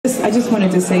I just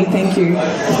wanted to say thank you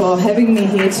for having me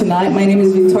here tonight. My name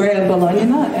is Viktoria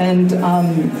Bolonina, and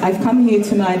I've come here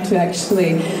tonight to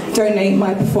actually donate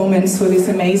my performance for this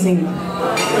amazing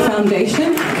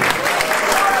foundation,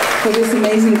 for this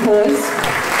amazing cause,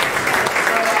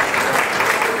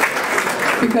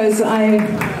 because I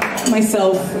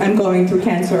myself am going through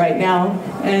cancer right now,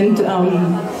 and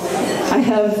I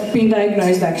have been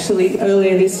diagnosed actually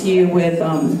earlier this year with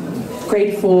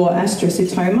grade 4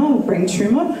 astrocytoma, brain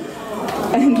tumor,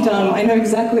 and I know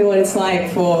exactly what it's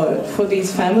like for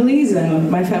these families,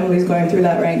 and my family is going through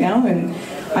that right now, and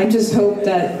I just hope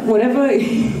that whatever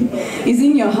is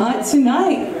in your heart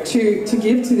tonight to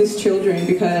give to these children,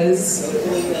 because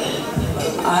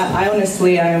I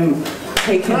honestly am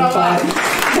taken by it.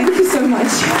 Thank you so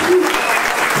much.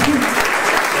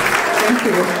 Thank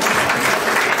you.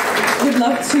 I'd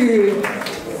love to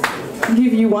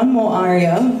give you one more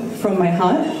aria from my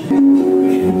heart.